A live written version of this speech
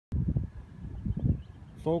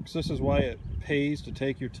Folks, this is why it pays to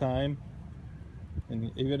take your time,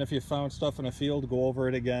 and even if you found stuff in a field, go over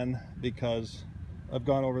it again, because I've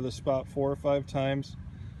gone over this spot 4 or 5 times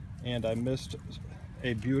and I missed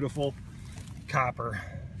a beautiful copper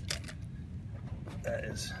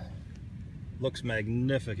that looks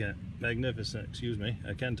magnificent, excuse me,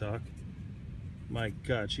 I can talk. My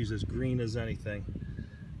God, she's as green as anything.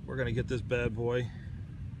 We're gonna get this bad boy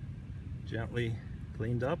gently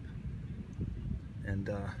cleaned up and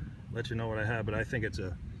let you know what I have, but I think it's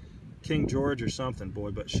a King George or something,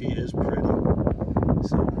 boy, but she is pretty.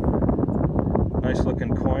 So, nice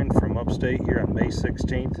looking coin from Upstate here on May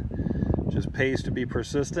 16th. Just pays to be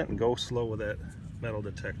persistent and go slow with that metal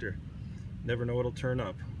detector. Never know what'll turn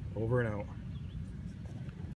up. Over and out.